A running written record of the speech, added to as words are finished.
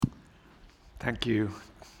Thank you,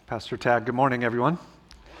 Pastor Tag. Good morning, everyone.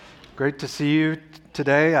 Great to see you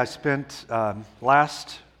today. I spent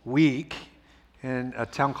last week in a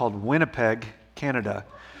town called Winnipeg, Canada.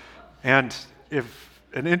 And if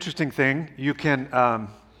an interesting thing, you can't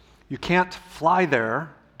fly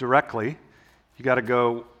there directly. You got to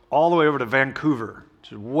go all the way over to Vancouver,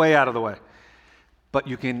 which is way out of the way. But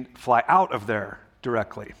you can fly out of there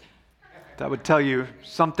directly. That would tell you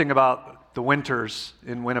something about the winters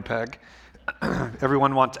in Winnipeg.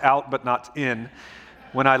 Everyone wants out but not in.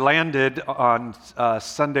 When I landed on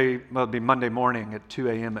Monday morning at 2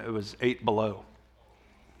 a.m., it was 8 below.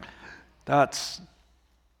 That's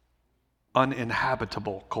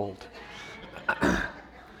uninhabitable cold.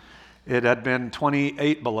 It had been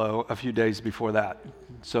 28 below a few days before that.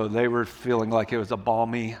 So they were feeling like it was a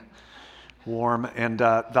balmy, warm. And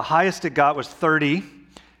the highest it got was 30.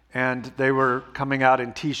 And they were coming out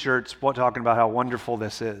in T-shirts talking about how wonderful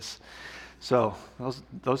this is. So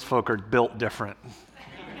those folk are built different.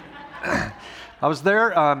 I was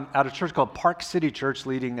there at a church called Park City Church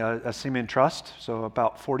leading a Simeon Trust. So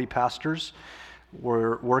about 40 pastors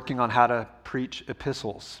were working on how to preach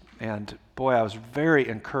epistles. And boy, I was very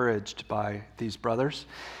encouraged by these brothers.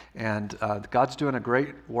 And God's doing a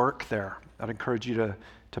great work there. I'd encourage you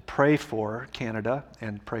to pray for Canada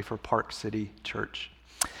and pray for Park City Church.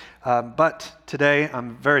 But today,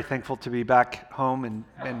 I'm very thankful to be back home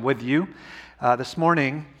and with you. This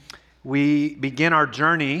morning, we begin our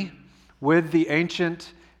journey with the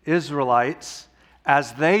ancient Israelites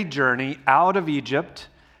as they journey out of Egypt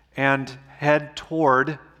and head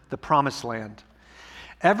toward the Promised Land.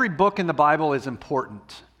 Every book in the Bible is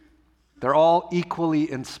important. They're all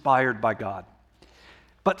equally inspired by God.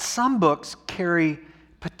 But some books carry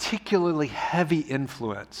particularly heavy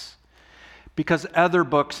influence, because other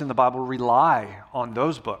books in the Bible rely on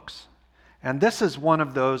those books. And this is one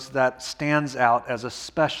of those that stands out as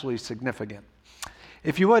especially significant.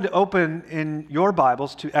 If you would open in your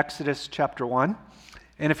Bibles to Exodus chapter 1,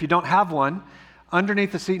 and if you don't have one,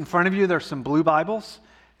 underneath the seat in front of you, there's some blue Bibles,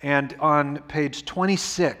 and on page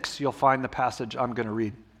 26, you'll find the passage I'm going to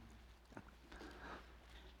read.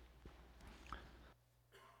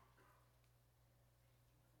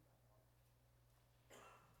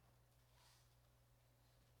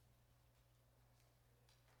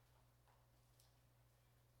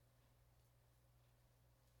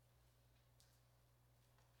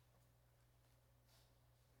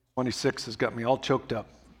 '26 has got me all choked up.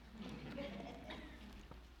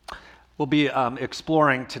 We'll be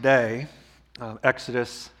exploring today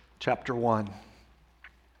Exodus chapter 1. Let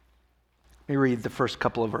me read the first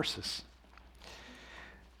couple of verses.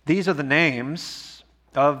 These are the names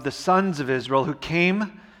of the sons of Israel who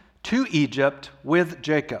came to Egypt with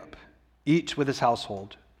Jacob, each with his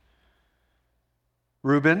household.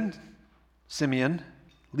 Reuben, Simeon,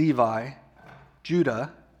 Levi,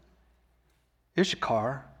 Judah,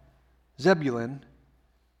 Issachar, Zebulun,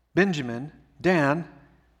 Benjamin, Dan,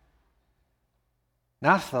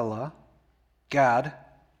 Naphtali, Gad,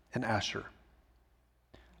 and Asher.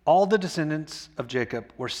 All the descendants of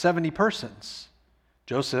Jacob were 70 persons.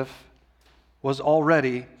 Joseph was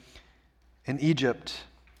already in Egypt.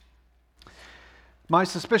 My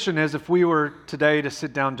suspicion is if we were today to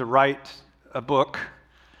sit down to write a book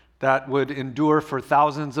that would endure for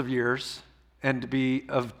thousands of years and be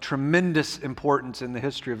of tremendous importance in the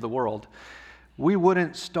history of the world, we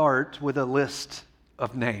wouldn't start with a list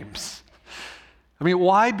of names. I mean,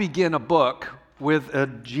 why begin a book with a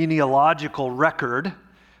genealogical record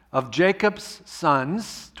of Jacob's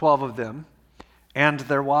sons, 12 of them, and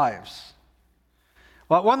their wives?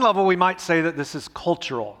 Well, at one level, we might say that this is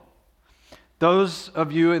cultural. Those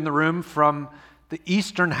of you in the room from the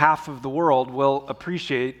eastern half of the world will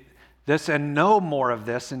appreciate this and know more of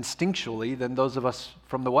this instinctually than those of us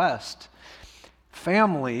from the West.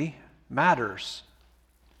 Family matters.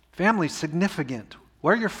 Family's significant.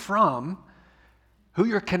 Where you're from, who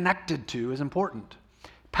you're connected to is important.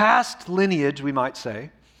 Past lineage, we might say,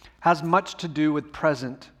 has much to do with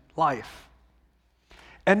present life.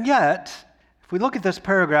 And yet, if we look at this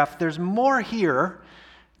paragraph, there's more here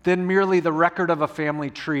than merely the record of a family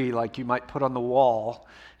tree like you might put on the wall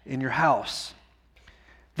in your house.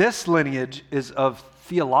 This lineage is of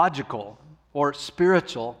theological or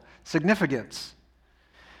spiritual significance.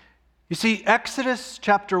 You see, Exodus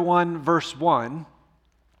chapter 1, verse 1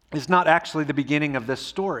 is not actually the beginning of this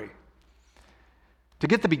story. To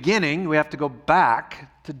get the beginning, we have to go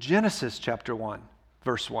back to Genesis chapter 1,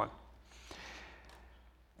 verse 1.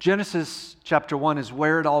 Genesis chapter 1 is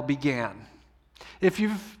where it all began. If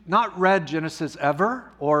you've not read Genesis ever,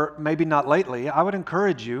 or maybe not lately, I would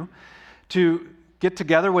encourage you to get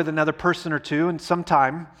together with another person or two and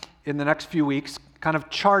sometime in the next few weeks kind of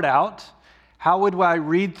chart out how would I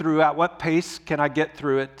read through, at what pace can I get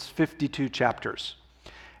through its 52 chapters.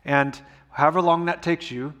 And however long that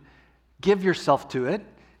takes you, give yourself to it.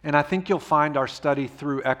 And I think you'll find our study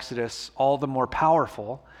through Exodus all the more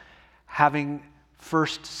powerful, having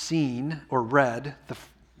first seen or read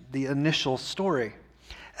the initial story.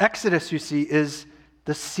 Exodus, you see, is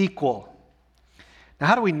the sequel. Now,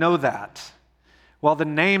 how do we know that? Well, the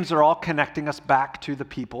names are all connecting us back to the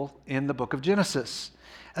people in the book of Genesis.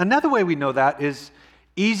 Another way we know that is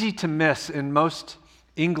easy to miss in most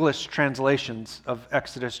English translations of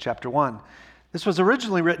Exodus chapter 1. This was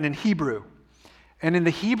originally written in Hebrew. And in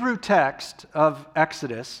the Hebrew text of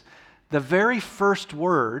Exodus, the very first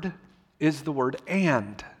word is the word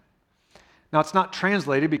 "and." Now, it's not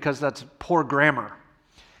translated because that's poor grammar,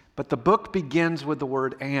 but the book begins with the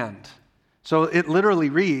word "and." So it literally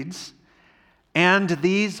reads, "And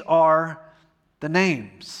these are the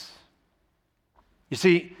names." You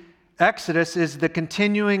see, Exodus is the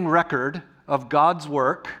continuing record of God's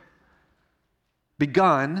work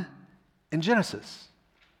begun in Genesis.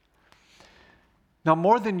 Now,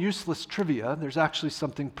 more than useless trivia, there's actually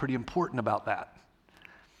something pretty important about that.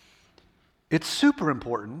 It's super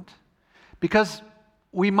important because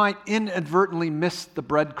we might inadvertently miss the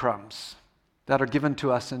breadcrumbs that are given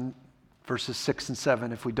to us in verses 6 and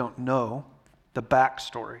 7 if we don't know the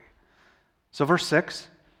backstory. So verse 6,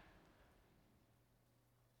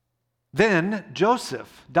 "Then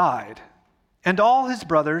Joseph died, and all his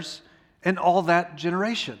brothers and all that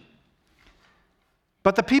generation.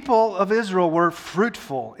 But the people of Israel were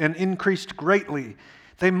fruitful and increased greatly.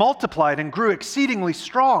 They multiplied and grew exceedingly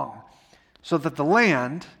strong, so that the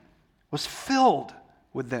land was filled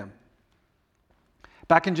with them."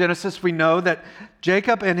 Back in Genesis, we know that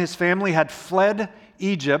Jacob and his family had fled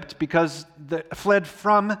Egypt fled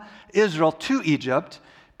from Israel to Egypt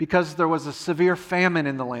because there was a severe famine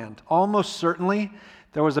in the land. Almost certainly,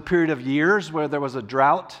 there was a period of years where there was a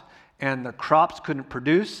drought and the crops couldn't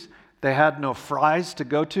produce. They had no fries to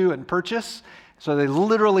go to and purchase, so they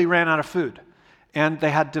literally ran out of food. And they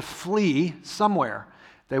had to flee somewhere.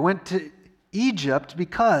 They went to Egypt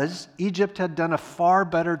because Egypt had done a far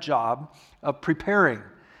better job of preparing.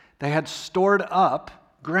 They had stored up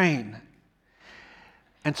grain.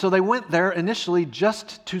 And so they went there initially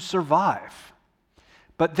just to survive.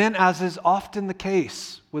 But then, as is often the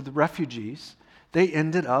case with refugees, they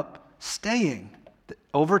ended up staying.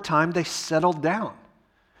 Over time, they settled down.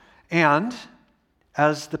 And,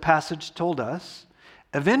 as the passage told us,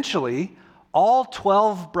 eventually, all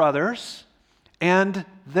 12 brothers and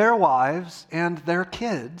their wives and their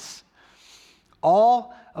kids,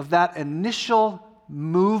 all of that initial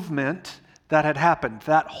movement that had happened,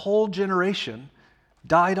 that whole generation,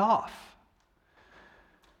 died off.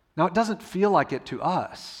 Now, it doesn't feel like it to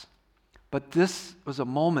us, but this was a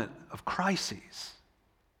moment of crises.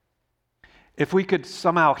 If we could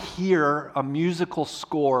somehow hear a musical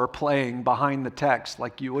score playing behind the text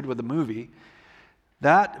like you would with a movie,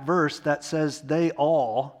 that verse that says they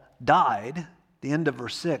all died, the end of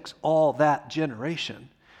verse 6, all that generation,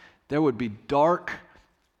 there would be dark,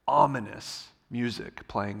 ominous music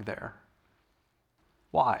playing there.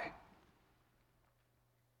 Why?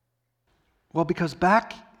 Well, because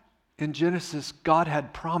back in Genesis, God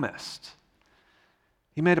had promised.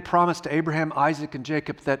 He made a promise to Abraham, Isaac, and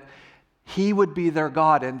Jacob that He would be their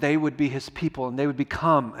God and they would be His people and they would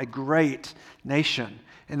become a great nation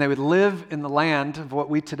and they would live in the land of what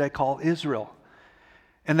we today call Israel.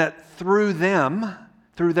 And that through them,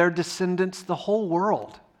 through their descendants, the whole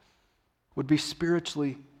world would be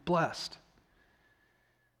spiritually blessed.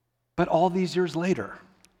 But all these years later,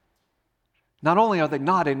 not only are they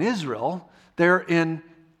not in Israel, they're in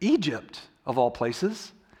Egypt, of all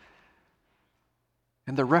places,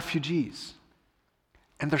 and they're refugees.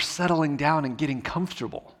 And they're settling down and getting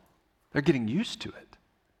comfortable. They're getting used to it.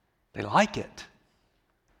 They like it.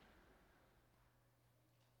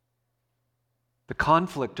 The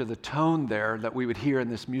conflict or the tone there that we would hear in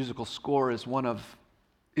this musical score is one of,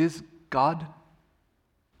 is God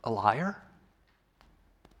a liar?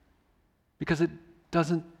 Because it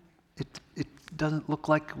doesn't look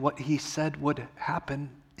like what He said would happen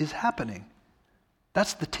is happening.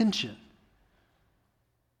 That's the tension.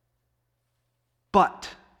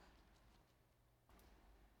 But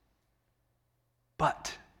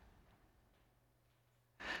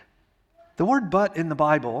the word "but" in the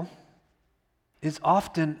Bible is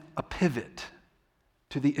often a pivot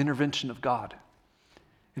to the intervention of God.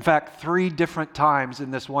 In fact, 3 different times in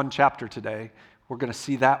this one chapter today, we're going to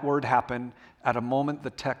see that word happen at a moment the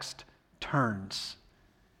text turns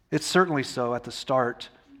It's certainly so at the start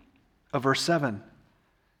of verse 7.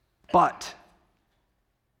 But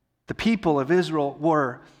the people of Israel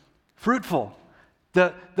were fruitful.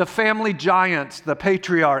 The family giants, the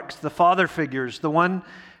patriarchs, the father figures, the one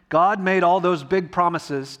God made all those big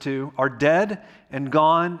promises to, are dead and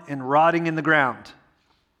gone and rotting in the ground.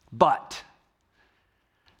 But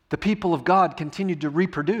the people of God continued to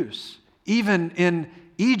reproduce. Even in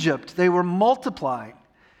Egypt, they were multiplying.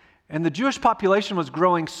 And the Jewish population was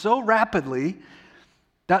growing so rapidly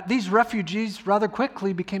that these refugees rather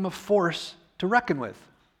quickly became a force to reckon with.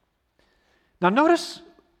 Now notice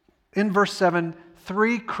in verse 7,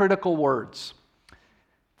 3 critical words.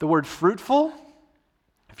 The word fruitful,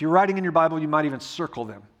 if you're writing in your Bible, you might even circle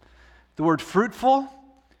them. The word fruitful,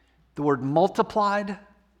 the word multiplied,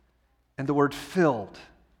 and the word filled.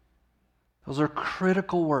 Those are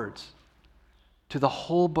critical words to the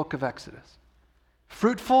whole book of Exodus.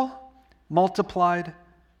 Fruitful, multiplied,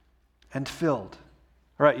 and filled.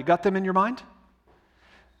 All right, you got them in your mind?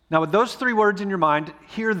 Now, with those 3 words in your mind,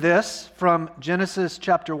 hear this from Genesis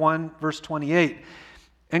chapter 1, verse 28.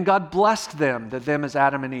 And God blessed them, them as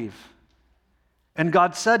Adam and Eve. And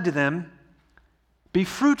God said to them, be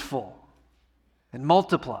fruitful and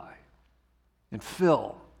multiply and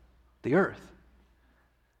fill the earth.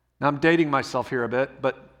 Now, I'm dating myself here a bit,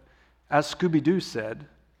 but as Scooby-Doo said,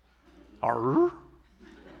 arr.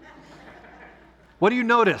 What do you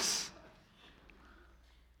notice?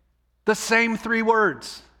 The same 3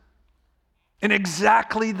 words in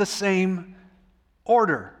exactly the same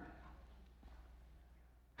order.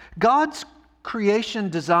 God's creation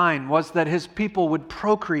design was that his people would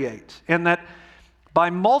procreate and that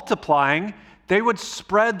by multiplying, they would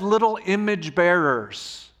spread little image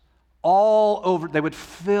bearers all over. They would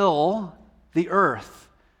fill the earth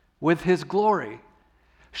with his glory,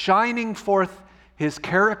 shining forth his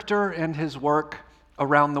character and his work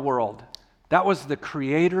around the world. That was the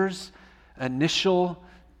Creator's initial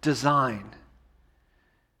design.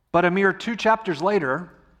 But a mere 2 chapters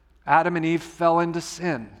later, Adam and Eve fell into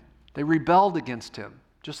sin. They rebelled against him,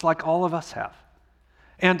 just like all of us have.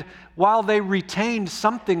 And while they retained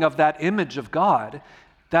something of that image of God,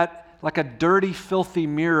 that like a dirty, filthy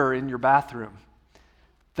mirror in your bathroom,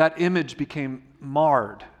 that image became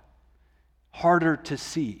marred, harder to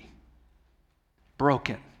see,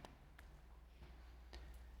 broken.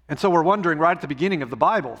 And so we're wondering right at the beginning of the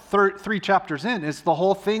Bible, 3 chapters in, is the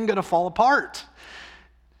whole thing going to fall apart?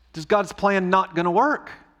 Is God's plan not going to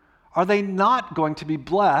work? Are they not going to be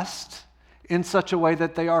blessed in such a way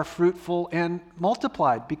that they are fruitful and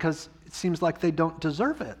multiplied? Because it seems like they don't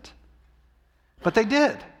deserve it. But they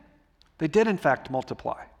did. They did, in fact,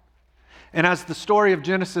 multiply. And as the story of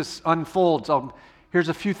Genesis unfolds, here's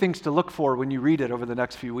a few things to look for when you read it over the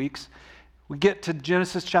next few weeks. We get to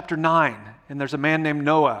Genesis chapter 9, and there's a man named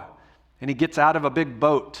Noah, and he gets out of a big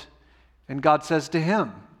boat, and God says to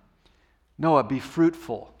him, Noah, be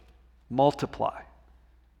fruitful, multiply,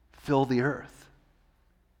 fill the earth.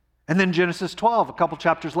 And then Genesis 12, a couple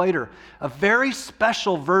chapters later, a very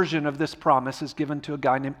special version of this promise is given to a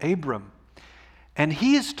guy named Abram. And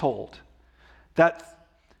he is told that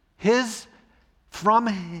from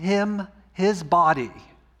him, his body,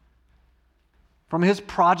 from his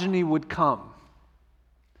progeny would come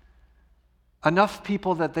enough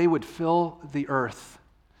people that they would fill the earth,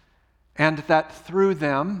 and that through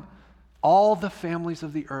them, all the families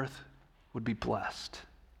of the earth would be blessed.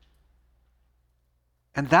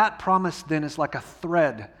 And that promise then is like a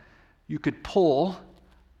thread you could pull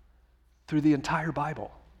through the entire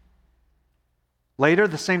Bible. Later,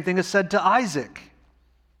 the same thing is said to Isaac.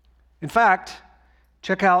 In fact,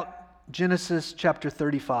 check out Genesis chapter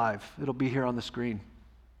 35. It'll be here on the screen.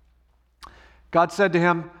 God said to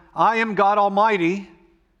him, I am God Almighty.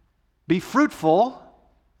 Be fruitful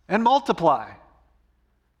and multiply.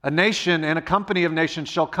 A nation and a company of nations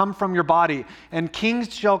shall come from your body, and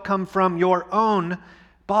kings shall come from your own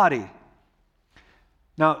body.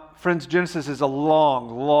 Now, friends, Genesis is a long,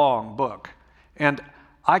 long book, and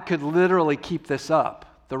I could literally keep this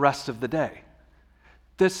up the rest of the day.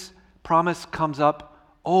 This promise comes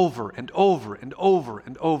up over and over and over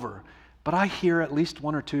and over, but I hear at least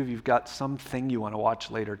 1 or 2 of you've got something you want to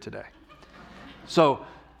watch later today. So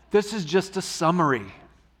this is just a summary.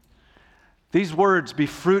 These words, be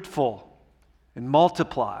fruitful and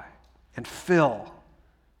multiply and fill,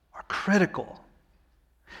 are critical.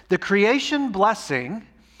 The creation blessing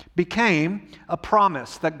became a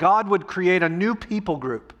promise that God would create a new people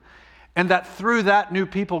group, and that through that new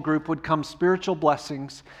people group would come spiritual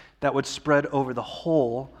blessings that would spread over the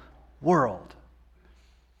whole world.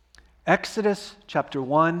 Exodus chapter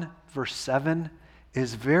 1, verse 7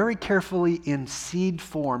 is very carefully in seed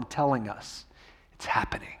form telling us it's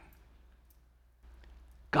happening.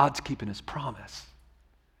 God's keeping his promise.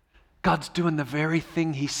 God's doing the very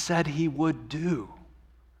thing he said he would do.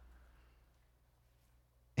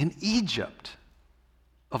 In Egypt,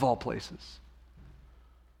 of all places.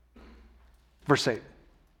 Verse 8.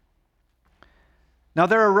 Now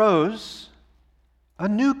there arose a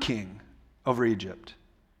new king over Egypt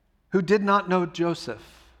who did not know Joseph.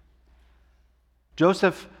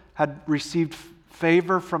 Joseph had received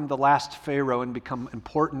favor from the last Pharaoh and become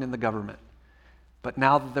important in the government. But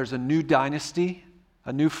now that there's a new dynasty,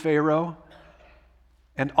 a new Pharaoh,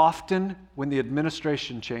 and often when the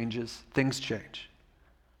administration changes, things change.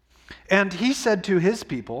 And he said to his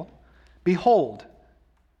people, "Behold,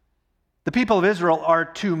 the people of Israel are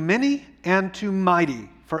too many and too mighty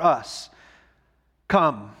for us.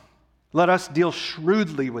 Come, let us deal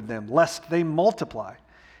shrewdly with them, lest they multiply.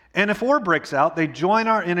 And if war breaks out, they join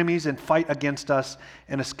our enemies and fight against us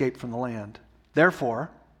and escape from the land."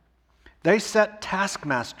 Therefore, they set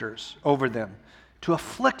taskmasters over them to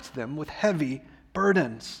afflict them with heavy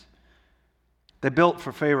burdens. They built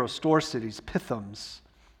for Pharaoh store cities, Pithoms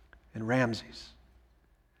and Ramses.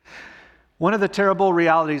 One of the terrible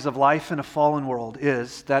realities of life in a fallen world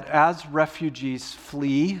is that as refugees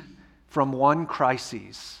flee from one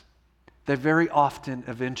crisis, they very often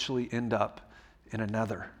eventually end up in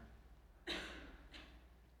another.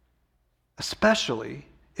 Especially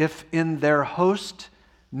if in their host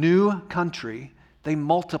new country they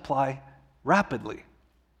multiply rapidly.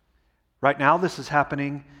 Right now, this is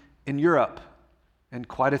happening in Europe, and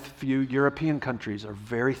quite a few European countries are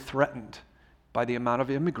very threatened by the amount of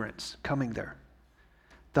immigrants coming there.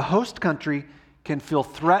 The host country can feel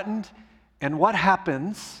threatened, and what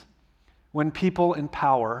happens when people in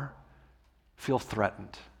power feel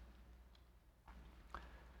threatened?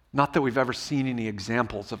 Not that we've ever seen any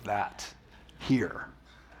examples of that here.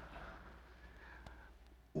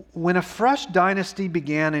 When a fresh dynasty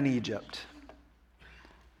began in Egypt,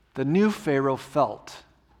 the new Pharaoh felt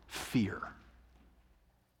fear.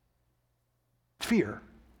 Fear.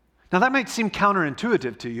 Now that might seem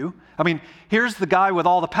counterintuitive to you. I mean, here's the guy with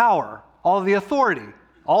all the power, all the authority,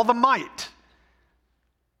 all the might,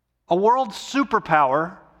 a world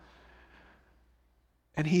superpower,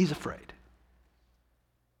 and he's afraid.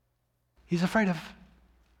 He's afraid of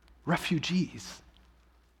refugees.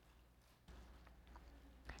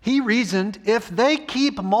 He reasoned, if they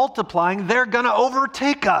keep multiplying, they're going to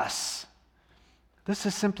overtake us. This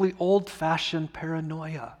is simply old-fashioned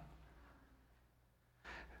paranoia.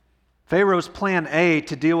 Pharaoh's plan A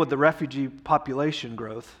to deal with the refugee population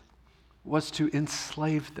growth was to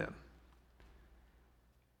enslave them.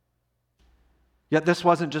 Yet this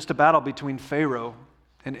wasn't just a battle between Pharaoh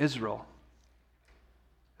and Israel.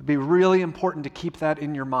 It'd be really important to keep that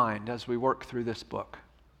in your mind as we work through this book.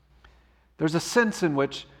 There's a sense in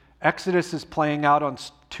which Exodus is playing out on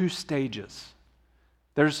two stages.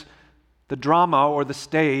 There's the drama or the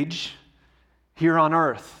stage here on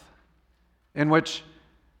earth, in which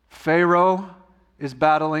Pharaoh is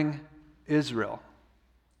battling Israel.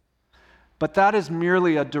 But that is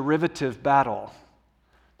merely a derivative battle.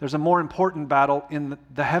 There's a more important battle in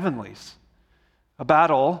the heavenlies. A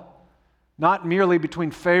battle not merely between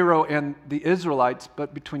Pharaoh and the Israelites,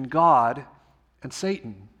 but between God and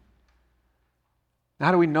Satan.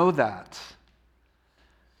 How do we know that?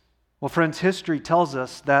 Well, friends, history tells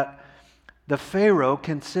us that the Pharaoh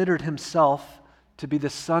considered himself to be the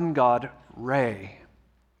sun god Re,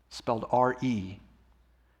 spelled R-E.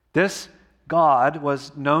 This god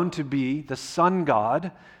was known to be the sun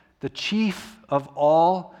god, the chief of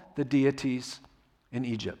all the deities in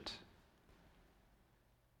Egypt.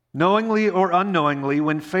 Knowingly or unknowingly,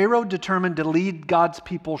 when Pharaoh determined to lead God's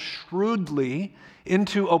people shrewdly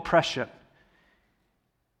into oppression,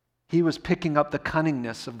 he was picking up the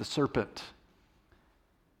cunningness of the serpent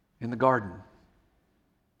in the garden.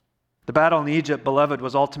 The battle in Egypt, beloved,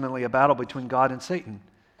 was ultimately a battle between God and Satan.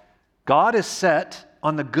 God is set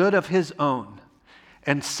on the good of his own,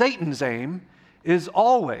 and Satan's aim is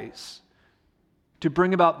always to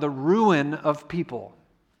bring about the ruin of people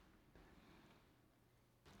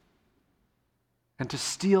and to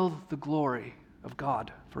steal the glory of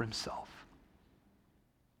God for himself.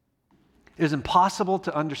 It is impossible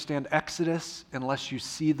to understand Exodus unless you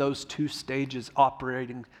see those two stages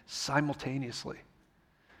operating simultaneously.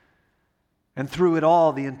 And through it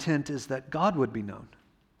all, the intent is that God would be known.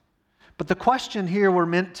 But the question here we're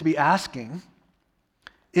meant to be asking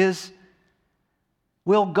is,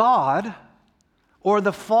 will God or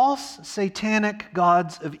the false satanic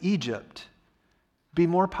gods of Egypt be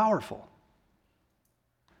more powerful?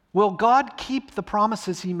 Will God keep the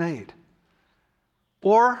promises he made?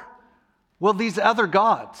 Or will these other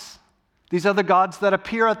gods that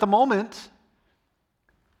appear at the moment,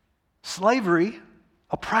 slavery,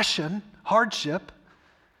 oppression, hardship,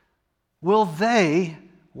 will they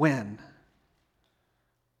win?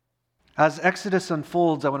 As Exodus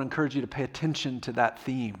unfolds, I want to encourage you to pay attention to that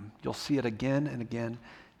theme. You'll see it again and again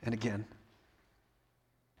and again.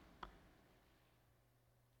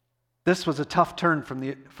 This was a tough turn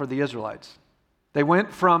for the Israelites. They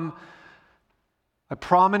went from a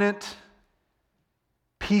prominent,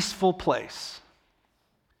 peaceful place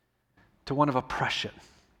to one of oppression.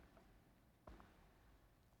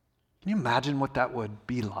 Can you imagine what that would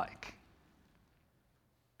be like?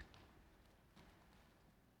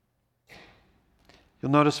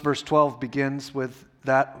 You'll notice verse 12 begins with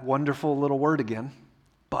that wonderful little word again,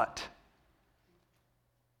 but.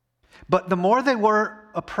 But the more they were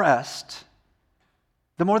oppressed,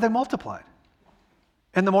 the more they multiplied,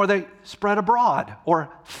 and the more they spread abroad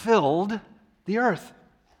or filled the earth.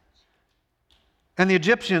 And the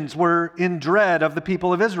Egyptians were in dread of the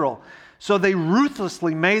people of Israel, so they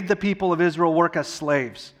ruthlessly made the people of Israel work as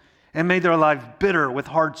slaves and made their lives bitter with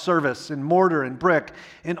hard service in mortar and brick,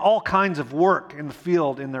 in all kinds of work in the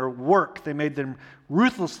field. In their work, they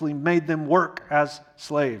ruthlessly made them work as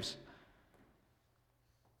slaves.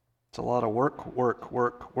 It's a lot of work.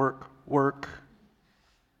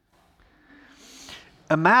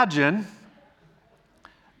 Imagine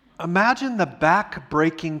the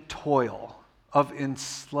back-breaking toil of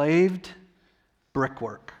enslaved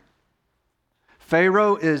brickwork.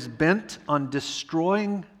 Pharaoh is bent on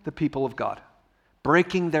destroying the people of God,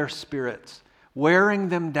 breaking their spirits, wearing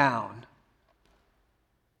them down.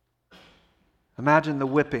 Imagine the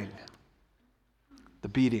whipping, the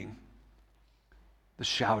beating, the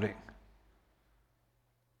shouting,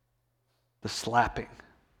 the slapping.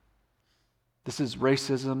 This is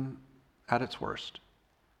racism at its worst.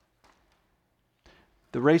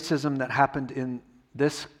 The racism that happened in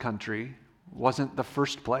this country wasn't the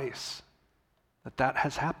first place that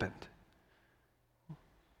has happened.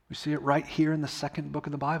 We see it right here in the second book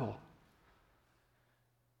of the Bible.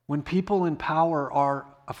 When people in power are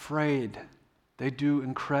afraid, they do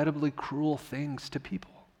incredibly cruel things to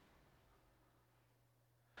people.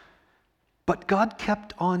 But God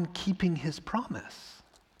kept on keeping his promise.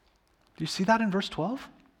 Do you see that in verse 12?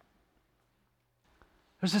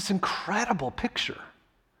 There's this incredible picture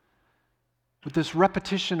with this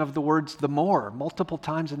repetition of the words "the more" multiple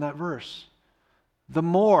times in that verse. The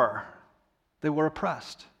more they were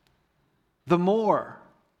oppressed, the more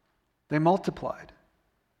they multiplied,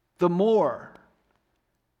 the more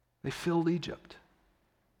they filled Egypt.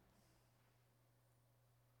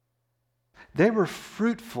 They were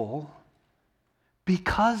fruitful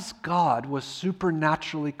because God was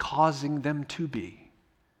supernaturally causing them to be.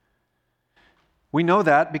 We know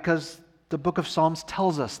that because the book of Psalms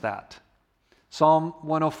tells us that. Psalm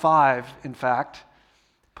 105, in fact,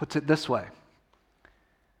 puts it this way.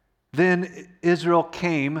 Then Israel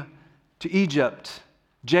came to Egypt.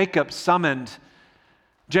 Jacob sojourned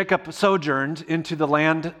into the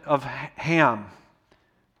land of Ham.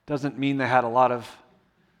 Doesn't mean they had a lot of,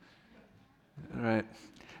 right?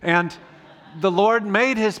 And the Lord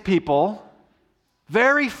made his people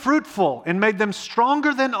very fruitful and made them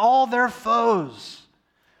stronger than all their foes.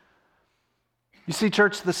 You see,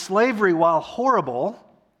 church, the slavery, while horrible,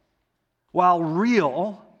 while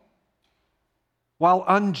real, while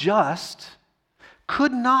unjust,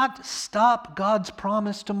 could not stop God's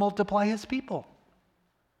promise to multiply his people.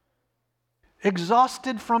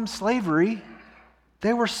 Exhausted from slavery,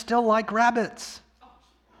 they were still like rabbits.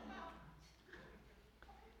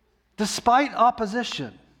 Despite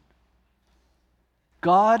opposition,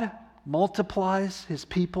 God multiplies his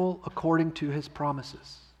people according to his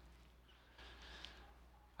promises.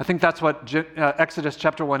 I think that's what Exodus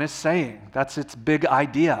chapter 1 is saying. That's its big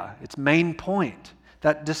idea, its main point,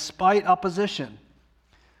 that despite opposition,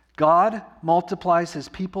 God multiplies his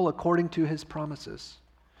people according to his promises.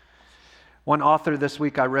 One author this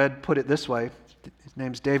week I read put it this way. His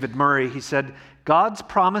name's David Murray. He said, God's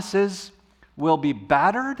promises will be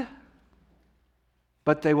battered,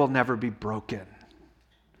 but they will never be broken.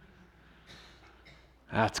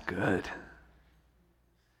 That's good.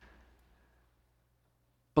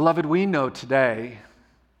 Beloved, we know today,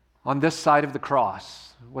 on this side of the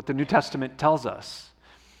cross, what the New Testament tells us,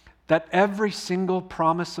 that every single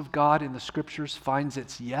promise of God in the Scriptures finds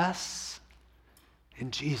its yes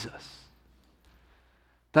in Jesus.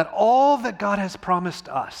 That all that God has promised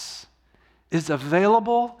us is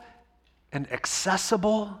available and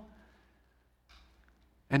accessible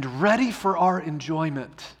and ready for our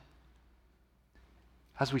enjoyment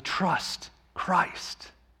as we trust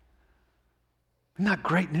Christ. Isn't that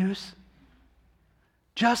great news?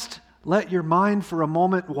 Just let your mind for a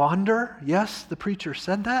moment wander. Yes, the preacher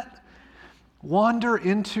said that. Wander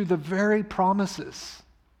into the very promises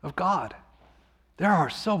of God. There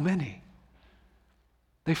are so many.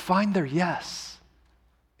 They find their yes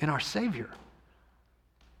in our Savior.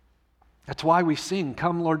 That's why we sing,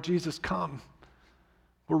 "Come, Lord Jesus, come."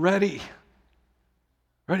 We're ready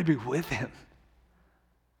to be with him.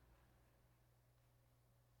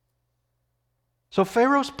 So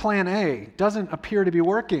Pharaoh's plan A doesn't appear to be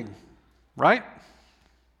working, right?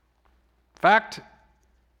 In fact,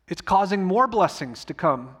 it's causing more blessings to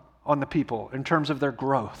come on the people in terms of their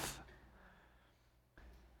growth.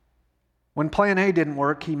 When plan A didn't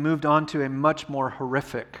work, he moved on to a much more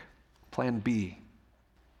horrific plan B.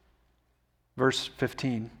 Verse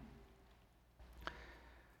 15.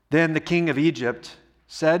 Then the king of Egypt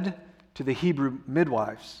said to the Hebrew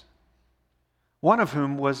midwives, one of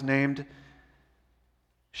whom was named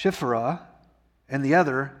Shiphrah and the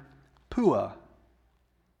other Puah,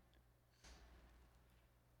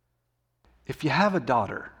 if you have a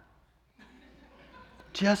daughter,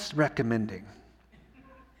 just recommending,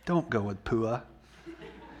 don't go with Puah.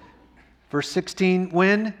 Verse 16,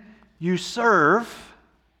 when you serve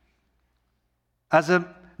as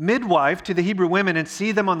a midwife to the Hebrew women and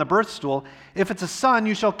see them on the birth stool, if it's a son,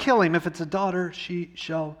 you shall kill him. If it's a daughter, she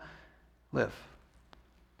shall live.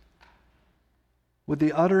 With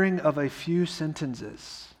the uttering of a few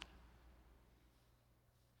sentences,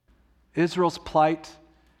 Israel's plight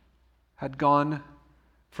had gone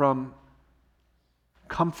from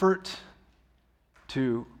comfort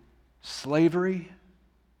to slavery,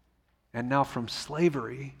 and now from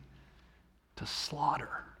slavery to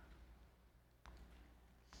slaughter.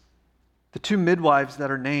 The two midwives that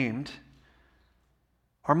are named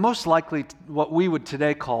are most likely what we would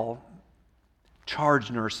today call charge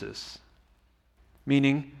nurses,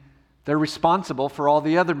 meaning they're responsible for all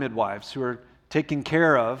the other midwives who are taking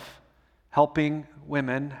care of, helping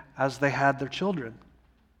women as they had their children.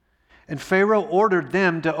 And Pharaoh ordered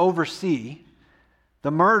them to oversee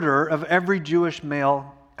the murder of every Jewish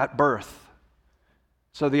male at birth.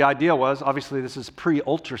 So the idea was, obviously this is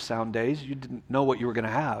pre-ultrasound days, you didn't know what you were going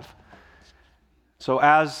to have. So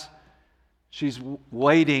as she's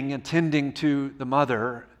waiting and tending to the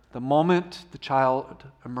mother, the moment the child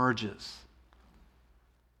emerges,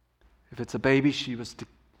 if it's a baby, she was to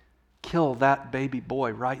kill that baby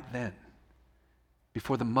boy right then,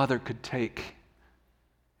 before the mother could take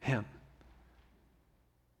him.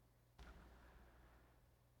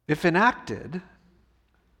 If enacted,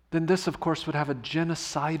 then this, of course, would have a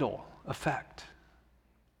genocidal effect.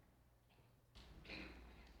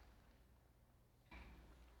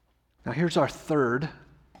 Now here's our third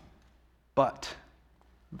but,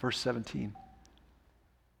 verse 17.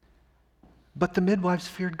 But the midwives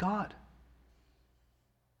feared God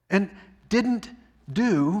and didn't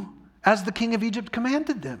do as the king of Egypt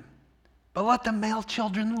commanded them, but let the male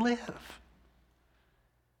children live.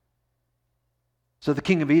 So the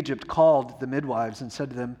king of Egypt called the midwives and said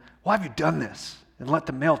to them, "Why have you done this and let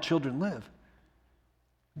the male children live?"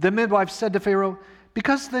 The midwives said to Pharaoh,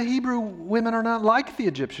 "Because the Hebrew women are not like the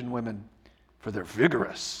Egyptian women, for they're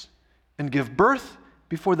vigorous and give birth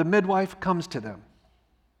before the midwife comes to them."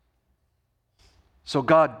 So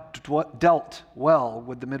God dealt well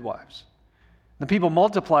with the midwives. The people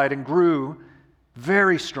multiplied and grew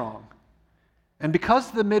very strong. And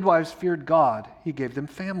because the midwives feared God, he gave them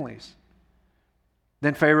families.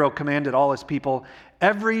 Then Pharaoh commanded all his people,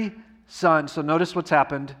 every son, so notice what's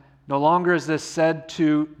happened. No longer is this said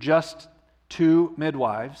to just two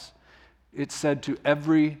midwives. It's said to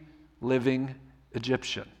every living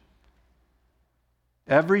Egyptian.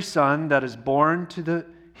 Every son that is born to the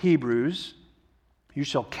Hebrews, you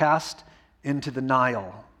shall cast into the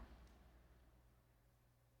Nile.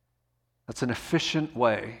 That's an efficient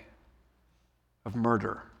way of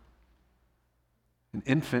murder. An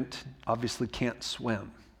infant obviously can't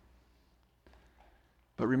swim.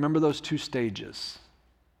 But remember those two stages.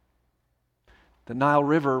 The Nile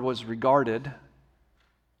River was regarded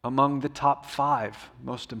among the top 5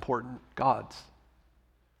 most important gods,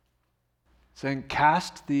 saying,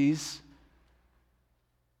 cast these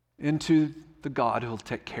into the God who will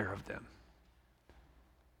take care of them,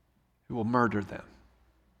 who will murder them.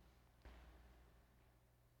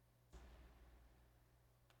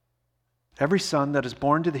 Every son that is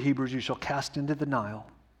born to the Hebrews you shall cast into the Nile,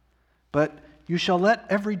 but you shall let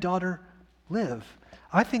every daughter live.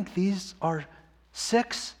 I think these are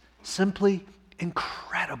 6 simply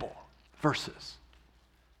incredible verses.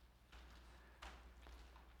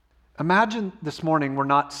 Imagine this morning we're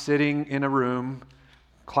not sitting in a room,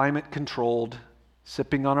 climate controlled,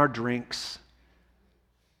 sipping on our drinks,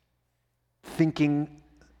 thinking,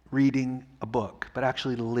 reading a book, but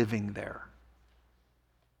actually living there,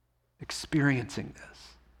 experiencing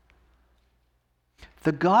this.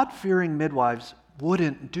 The God-fearing midwives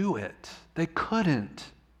wouldn't do it. They couldn't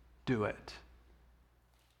do it.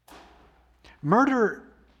 Murder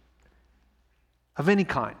of any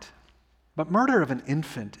kind, but murder of an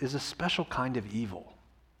infant is a special kind of evil.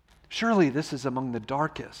 Surely this is among the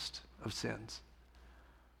darkest of sins.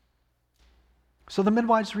 So the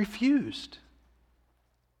midwives refused.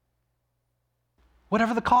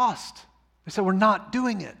 Whatever the cost. They said, we're not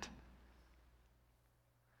doing it.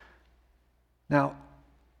 Now,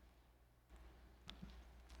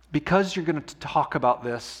 because you're going to talk about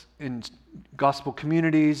this in gospel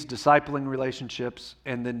communities, discipling relationships,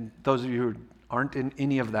 and then those of you who aren't in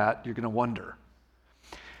any of that, you're going to wonder.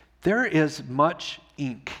 There is much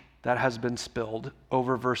ink that has been spilled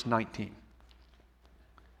over verse 19.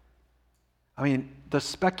 I mean, the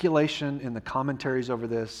speculation in the commentaries over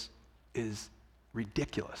this is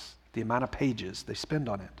ridiculous, the amount of pages they spend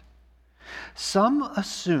on it. Some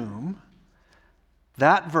assume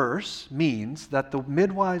that verse means that the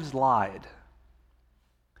midwives lied,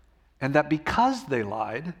 and that because they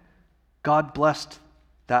lied, God blessed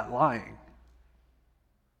that lying.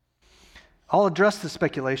 I'll address the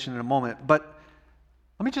speculation in a moment, but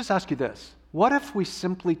let me just ask you this. What if we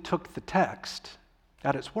simply took the text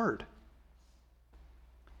at its word?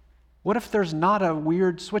 What if there's not a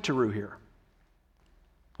weird switcheroo here?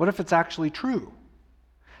 What if it's actually true?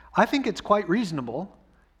 I think it's quite reasonable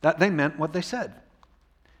that they meant what they said.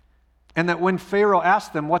 And that when Pharaoh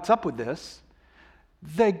asked them, what's up with this?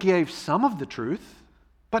 They gave some of the truth,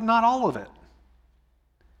 but not all of it.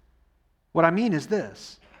 What I mean is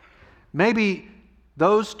this. Maybe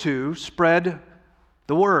those two spread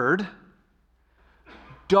the word.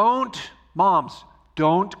 Moms,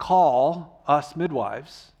 don't call us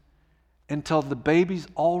midwives until the baby's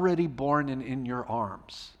already born and in your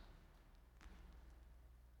arms.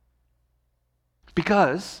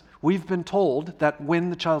 Because we've been told that when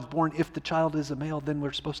the child's born, if the child is a male, then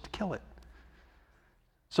we're supposed to kill it.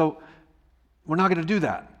 So we're not going to do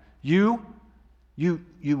that. You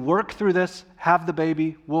work through this, have the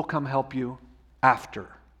baby, we'll come help you after.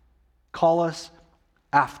 Call us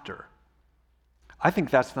after. I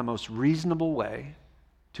think that's the most reasonable way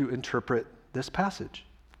to interpret this passage.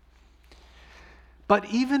 But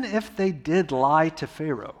even if they did lie to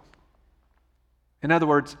Pharaoh, in other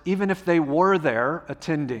words, even if they were there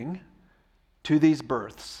attending to these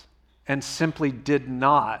births and simply did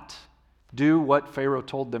not do what Pharaoh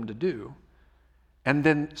told them to do, and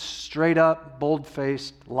then straight up,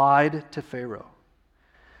 bold-faced, lied to Pharaoh,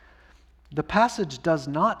 the passage does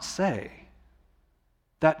not say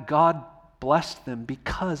that God blessed them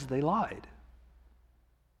because they lied.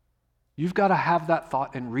 You've got to have that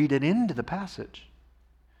thought and read it into the passage.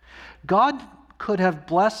 God could have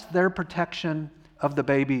blessed their protection of the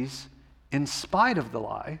babies in spite of the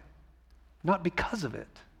lie, not because of it.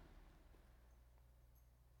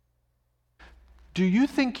 Do you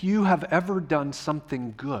think you have ever done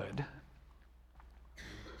something good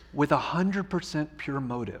with 100% pure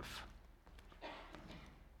motive?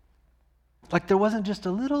 Like there wasn't just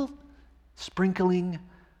a little sprinkling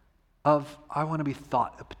of, I want to be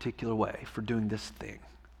thought a particular way for doing this thing.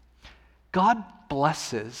 God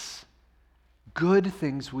blesses good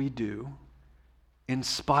things we do in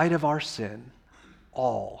spite of our sin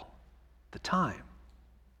all the time.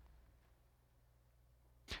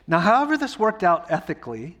 Now, however this worked out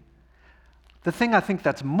ethically, the thing I think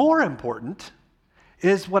that's more important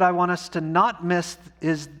is what I want us to not miss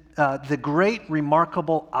is the great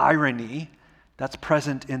remarkable irony that's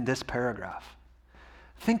present in this paragraph.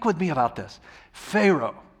 Think with me about this.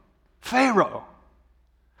 Pharaoh,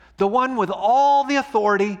 the one with all the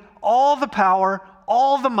authority, all the power,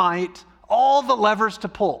 all the might, all the levers to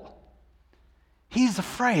pull. He's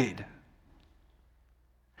afraid.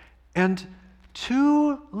 And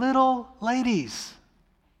two little ladies,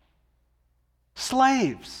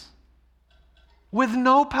 slaves, with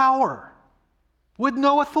no power, with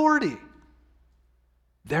no authority,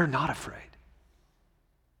 they're not afraid.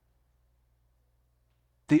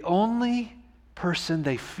 The only person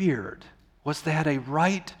they feared was they had a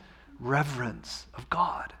right reverence of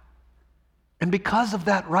God. And because of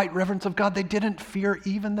that right reverence of God, they didn't fear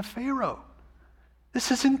even the Pharaoh. This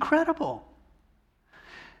is incredible.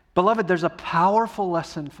 Beloved, there's a powerful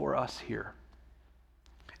lesson for us here.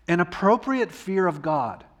 An appropriate fear of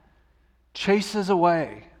God chases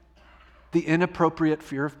away the inappropriate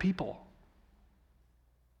fear of people.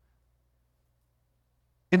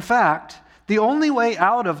 In fact, the only way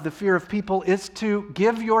out of the fear of people is to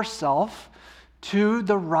give yourself to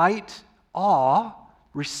the right awe,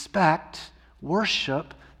 respect,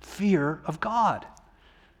 worship, fear of God.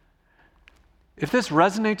 If this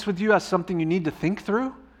resonates with you as something you need to think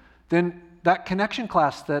through, then that connection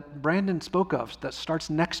class that Brandon spoke of that starts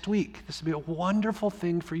next week, this would be a wonderful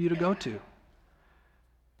thing for you to go to.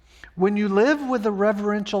 When you live with the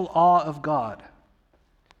reverential awe of God,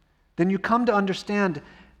 then you come to understand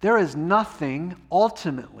there is nothing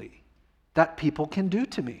ultimately that people can do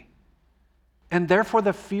to me. And therefore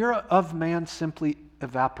the fear of man simply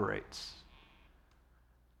evaporates.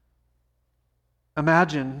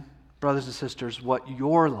 Imagine, brothers and sisters, what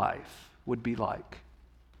your life would be like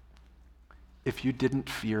if you didn't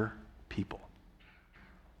fear people.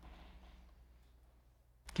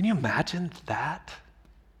 Can you imagine that?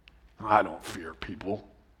 I don't fear people.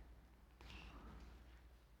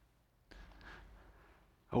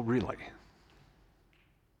 Oh, really?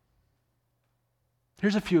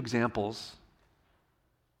 Here's a few examples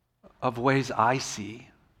of ways I see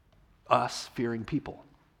us fearing people.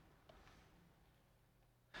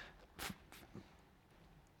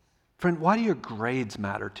 Friend, why do your grades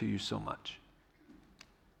matter to you so much?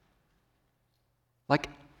 Like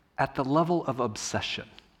at the level of obsession.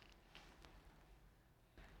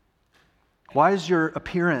 Why is your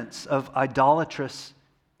appearance of idolatrous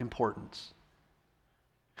importance?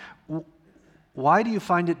 Why do you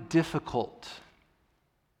find it difficult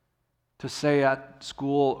to say at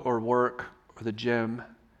school or work or the gym,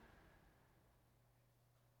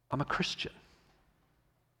 I'm a Christian?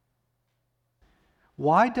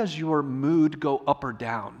 Why does your mood go up or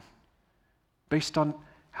down based on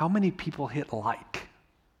how many people hit like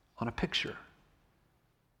on a picture?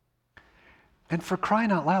 And for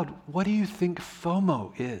crying out loud, what do you think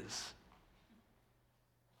FOMO is?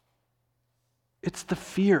 It's the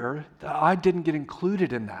fear that I didn't get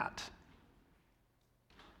included in that.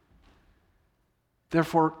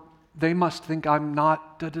 Therefore, they must think I'm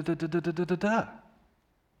not da-da-da-da-da-da-da-da.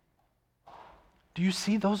 Do you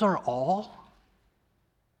see those are all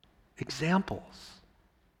examples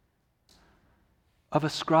of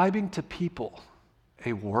ascribing to people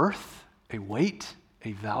a worth, a weight,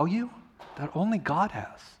 a value that only God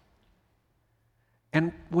has?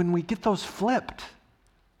 And when we get those flipped,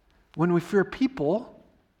 when we fear people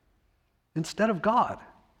instead of God,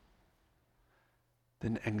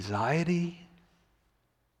 then anxiety,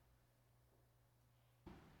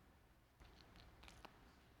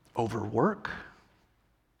 overwork,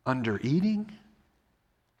 undereating,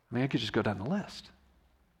 I could just go down the list.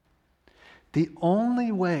 The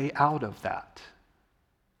only way out of that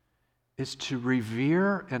is to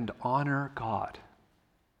revere and honor God,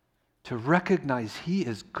 to recognize He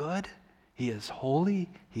is good, He is holy,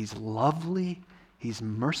 He's lovely, He's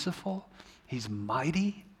merciful, He's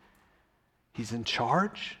mighty, He's in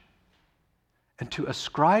charge, and to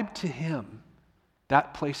ascribe to Him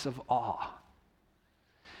that place of awe.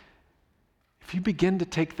 If you begin to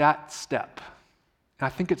take that step, and I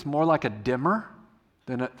think it's more like a dimmer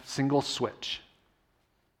than a single switch,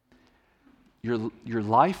 your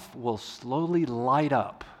life will slowly light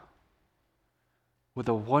up with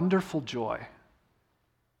a wonderful joy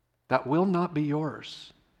that will not be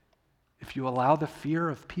yours if you allow the fear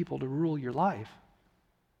of people to rule your life.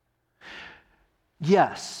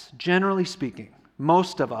 Yes, generally speaking,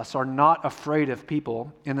 most of us are not afraid of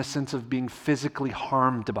people in the sense of being physically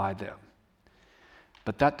harmed by them.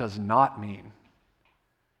 But that does not mean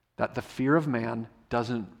that the fear of man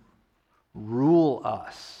doesn't rule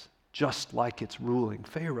us just like it's ruling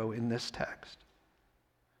Pharaoh in this text.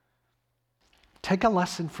 Take a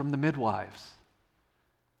lesson from the midwives.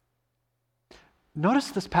 Notice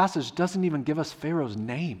this passage doesn't even give us Pharaoh's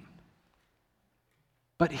name.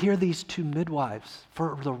 But here these two midwives,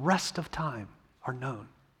 for the rest of time, are known.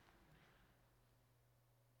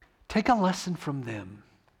 Take a lesson from them.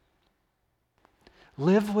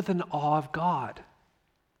 Live with an awe of God,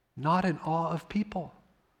 not an awe of people.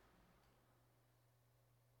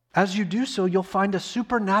 As you do so, you'll find a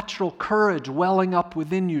supernatural courage welling up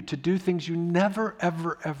within you to do things you never,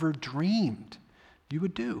 ever, ever dreamed you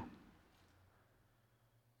would do.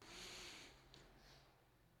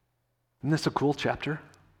 Isn't this a cool chapter?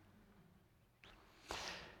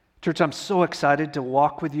 Church, I'm so excited to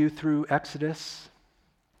walk with you through Exodus.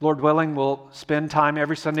 Lord willing, we'll spend time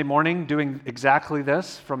every Sunday morning doing exactly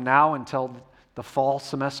this from now until the fall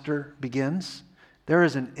semester begins. There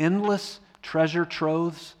is an endless treasure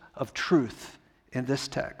troves of truth in this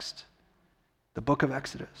text, the book of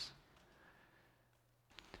Exodus.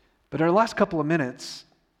 But our last couple of minutes,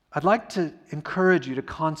 I'd like to encourage you to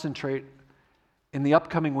concentrate in the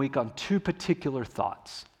upcoming week on two particular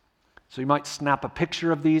thoughts. So you might snap a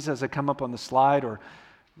picture of these as they come up on the slide, or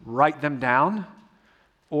write them down,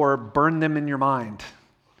 or burn them in your mind.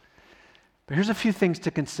 But here's a few things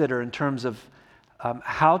to consider in terms of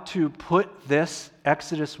how to put this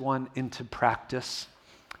Exodus 1 into practice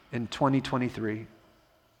in 2023.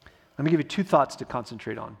 Let me give you two thoughts to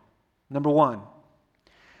concentrate on. Number one,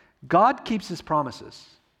 God keeps his promises,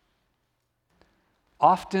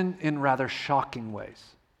 often in rather shocking ways.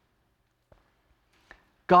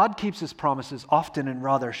 God keeps his promises often in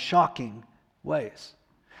rather shocking ways.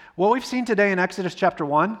 What we've seen today in Exodus chapter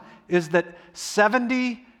 1 is that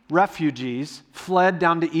 70 refugees fled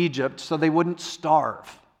down to Egypt so they wouldn't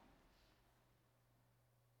starve.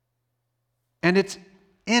 And it's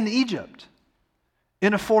in Egypt,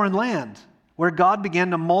 in a foreign land, where God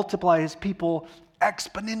began to multiply his people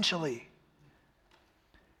exponentially.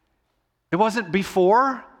 It wasn't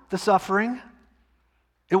before the suffering.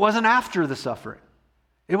 It wasn't after the suffering.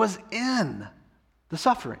 It was in the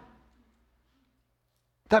suffering.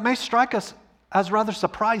 That may strike us as rather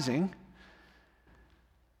surprising,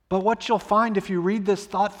 but what you'll find if you read this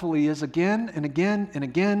thoughtfully is again and again and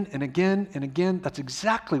again and again and again, that's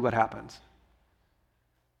exactly what happens.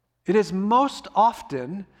 It is most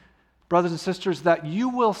often, brothers and sisters, that you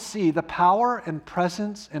will see the power and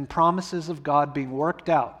presence and promises of God being worked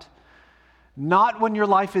out, not when your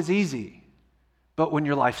life is easy, but when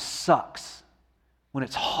your life sucks, when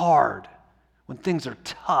it's hard, when things are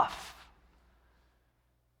tough.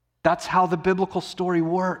 That's how the biblical story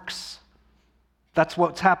works. That's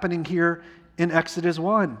what's happening here in Exodus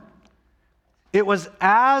 1. It was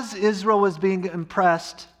as Israel was being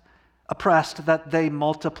oppressed that they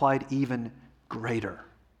multiplied even greater.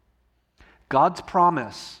 God's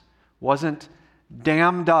promise wasn't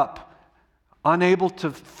dammed up, unable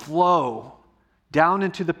to flow down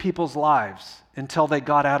into the people's lives until they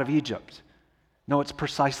got out of Egypt. No, it's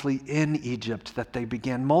precisely in Egypt that they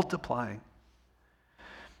began multiplying.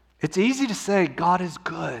 It's easy to say God is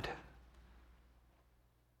good.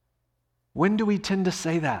 When do we tend to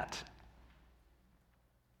say that?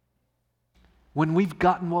 When we've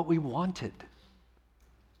gotten what we wanted.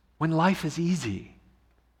 When life is easy.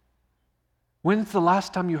 When's the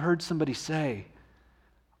last time you heard somebody say,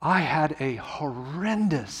 I had a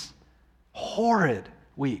horrendous, horrid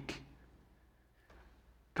week?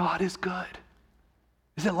 God is good.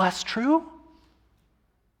 Is it less true?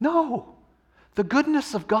 No. The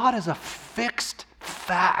goodness of God is a fixed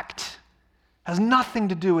fact. Has nothing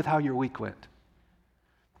to do with how your week went.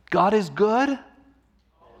 God is good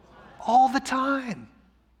all the time.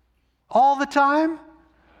 All the time?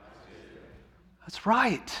 That's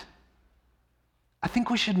right. I think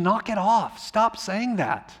we should knock it off. Stop saying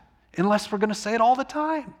that, unless we're going to say it all the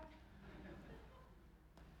time.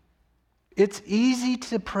 It's easy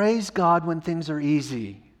to praise God when things are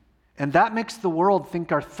easy. And that makes the world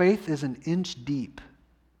think our faith is an inch deep.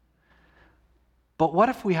 But what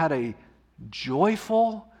if we had a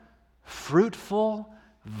joyful, fruitful,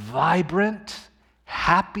 vibrant,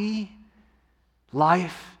 happy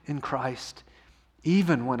life in Christ,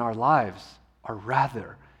 even when our lives are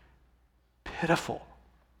rather pitiful?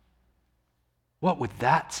 What would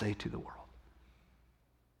that say to the world?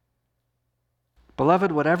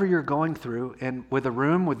 Beloved, whatever you're going through, and with a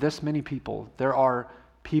room with this many people, there are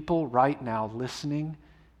people right now listening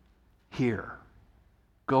here,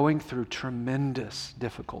 going through tremendous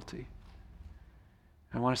difficulty.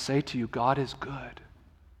 I want to say to you, God is good.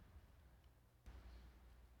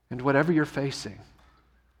 And whatever you're facing,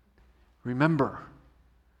 remember,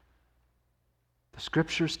 the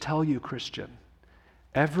scriptures tell you, Christian,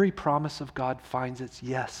 every promise of God finds its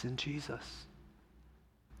yes in Jesus.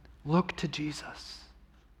 Look to Jesus.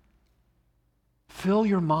 Fill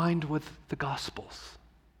your mind with the Gospels,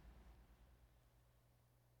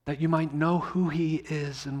 that you might know who he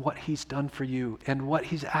is and what he's done for you and what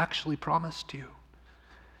he's actually promised you,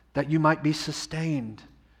 that you might be sustained,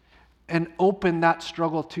 and open that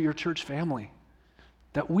struggle to your church family,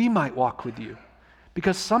 that we might walk with you.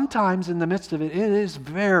 Because sometimes in the midst of it, it is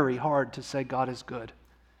very hard to say God is good.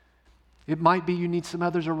 It might be you need some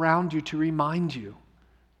others around you to remind you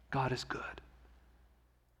God is good.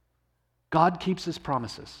 God keeps his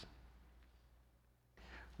promises.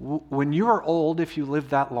 When you are old, if you live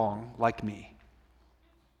that long, like me,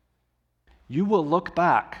 you will look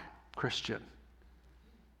back, Christian,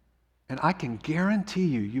 and I can guarantee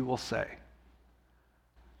you, you will say,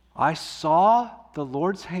 I saw the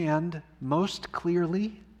Lord's hand most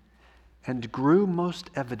clearly and grew most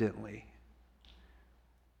evidently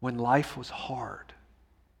when life was hard.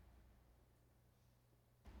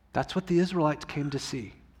 That's what the Israelites came to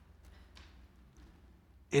see.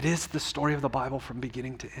 It is the story of the Bible from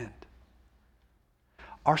beginning to end.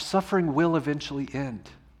 Our suffering will eventually end,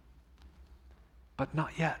 but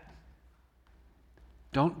not yet.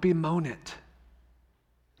 Don't bemoan it.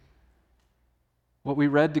 What we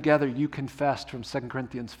read together, you confessed from 2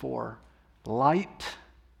 Corinthians 4, light,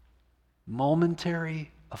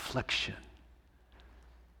 momentary affliction.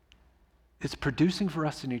 It's producing for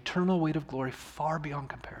us an eternal weight of glory far beyond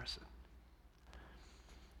comparison.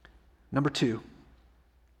 Number 2,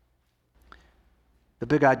 the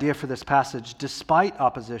big idea for this passage, despite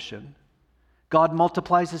opposition, God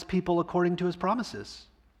multiplies his people according to his promises.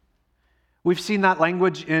 We've seen that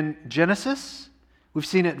language in Genesis. We've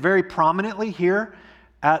seen it very prominently here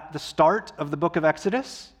at the start of the book of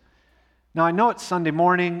Exodus. Now, I know it's Sunday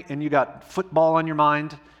morning and you got football on your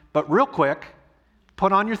mind, but real quick,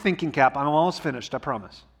 put on your thinking cap. I'm almost finished, I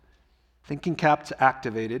promise. Thinking cap's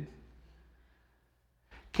activated.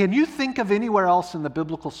 Can you think of anywhere else in the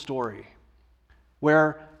biblical story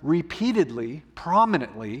where repeatedly,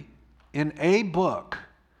 prominently, in a book,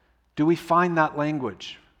 do we find that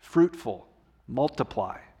language, fruitful,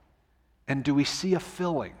 multiply? And do we see a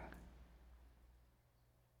filling?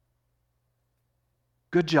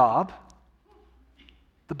 Good job.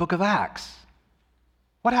 The book of Acts.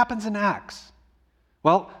 What happens in Acts?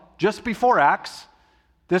 Well, just before Acts,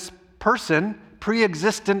 this person,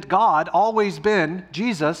 pre-existent God, always been,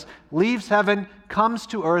 Jesus, leaves heaven, comes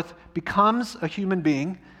to earth, becomes a human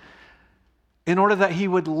being in order that he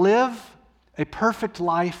would live a perfect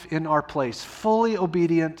life in our place, fully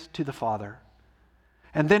obedient to the Father.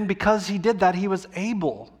 And then because he did that, he was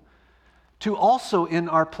able to also in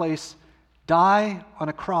our place die on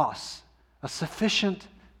a cross, a sufficient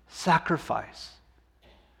sacrifice.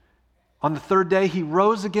 On the third day, he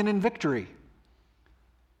rose again in victory,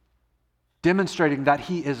 demonstrating that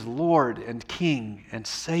he is Lord and King and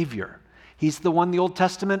Savior. He's the one the Old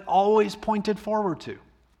Testament always pointed forward to.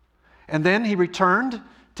 And then he returned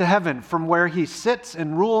to heaven from where he sits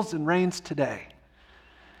and rules and reigns today.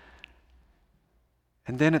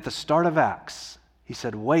 And then at the start of Acts, he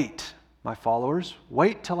said, wait, my followers,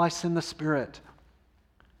 wait till I send the Spirit.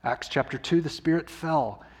 Acts chapter 2, the Spirit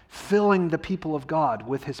fell, filling the people of God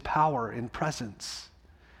with his power and presence.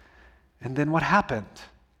 And then what happened?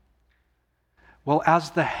 Well, as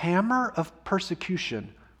the hammer of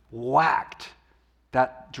persecution whacked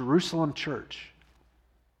that Jerusalem church,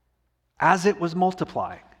 as it was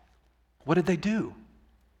multiplying, what did they do?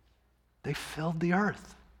 They filled the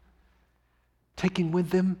earth, taking with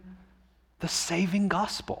them the saving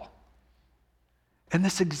gospel. And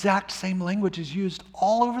this exact same language is used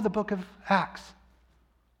all over the book of Acts.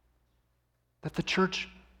 That the church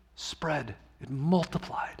spread, it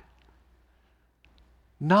multiplied.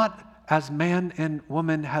 Not as man and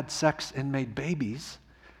woman had sex and made babies,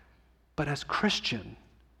 but as Christian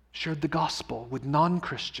shared the gospel with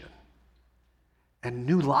non-Christian. And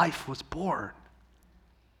new life was born.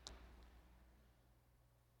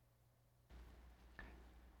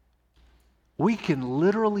 We can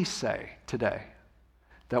literally say today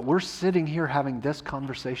that we're sitting here having this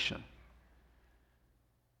conversation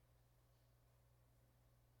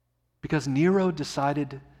because Nero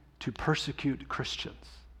decided to persecute Christians.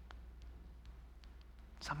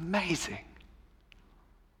 It's amazing.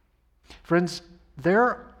 Friends,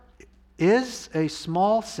 there is a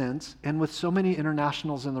small sense, and with so many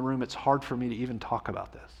internationals in the room, it's hard for me to even talk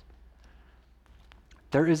about this.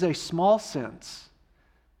 There is a small sense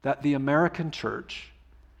that the American church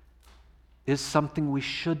is something we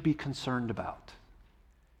should be concerned about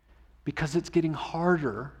because it's getting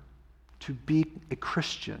harder to be a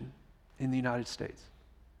Christian in the United States.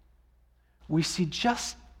 We see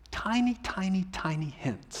just tiny, tiny, tiny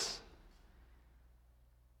hints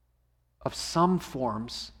of some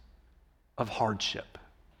forms of hardship.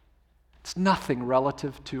 It's nothing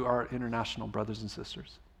relative to our international brothers and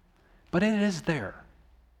sisters, but it is there.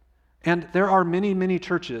 And there are many, many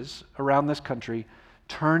churches around this country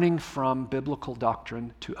turning from biblical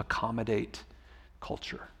doctrine to accommodate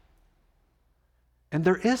culture. And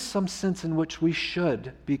there is some sense in which we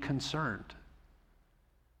should be concerned.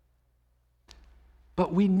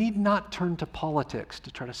 But we need not turn to politics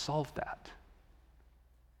to try to solve that.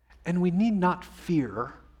 And we need not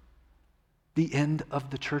fear the end of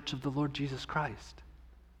the church of the Lord Jesus Christ.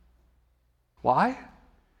 Why?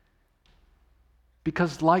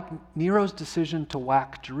 Because like Nero's decision to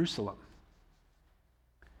whack Jerusalem,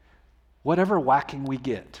 whatever whacking we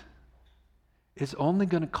get is only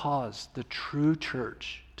going to cause the true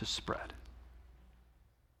church to spread.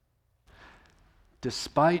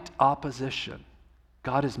 Despite opposition,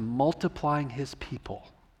 God is multiplying his people.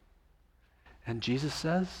 And Jesus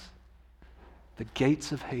says, The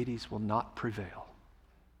gates of Hades will not prevail.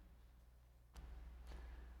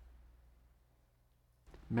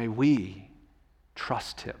 May we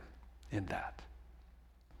trust him in that.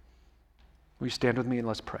 Will you stand with me and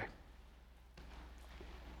let's pray?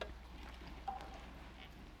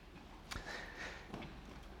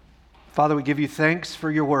 Father, we give you thanks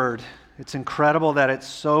for your word. It's incredible that it's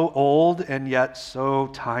so old and yet so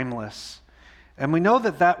timeless. And we know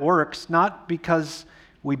that that works not because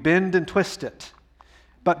we bend and twist it,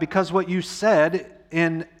 but because what you said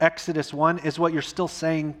in Exodus 1 is what you're still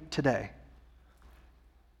saying today.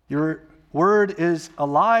 Your word is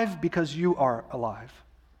alive because you are alive.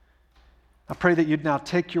 I pray that you'd now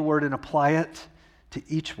take your word and apply it to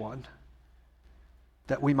each one,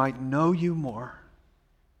 that we might know you more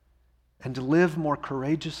and to live more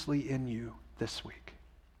courageously in you this week.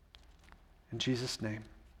 In Jesus' name,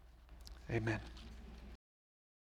 amen.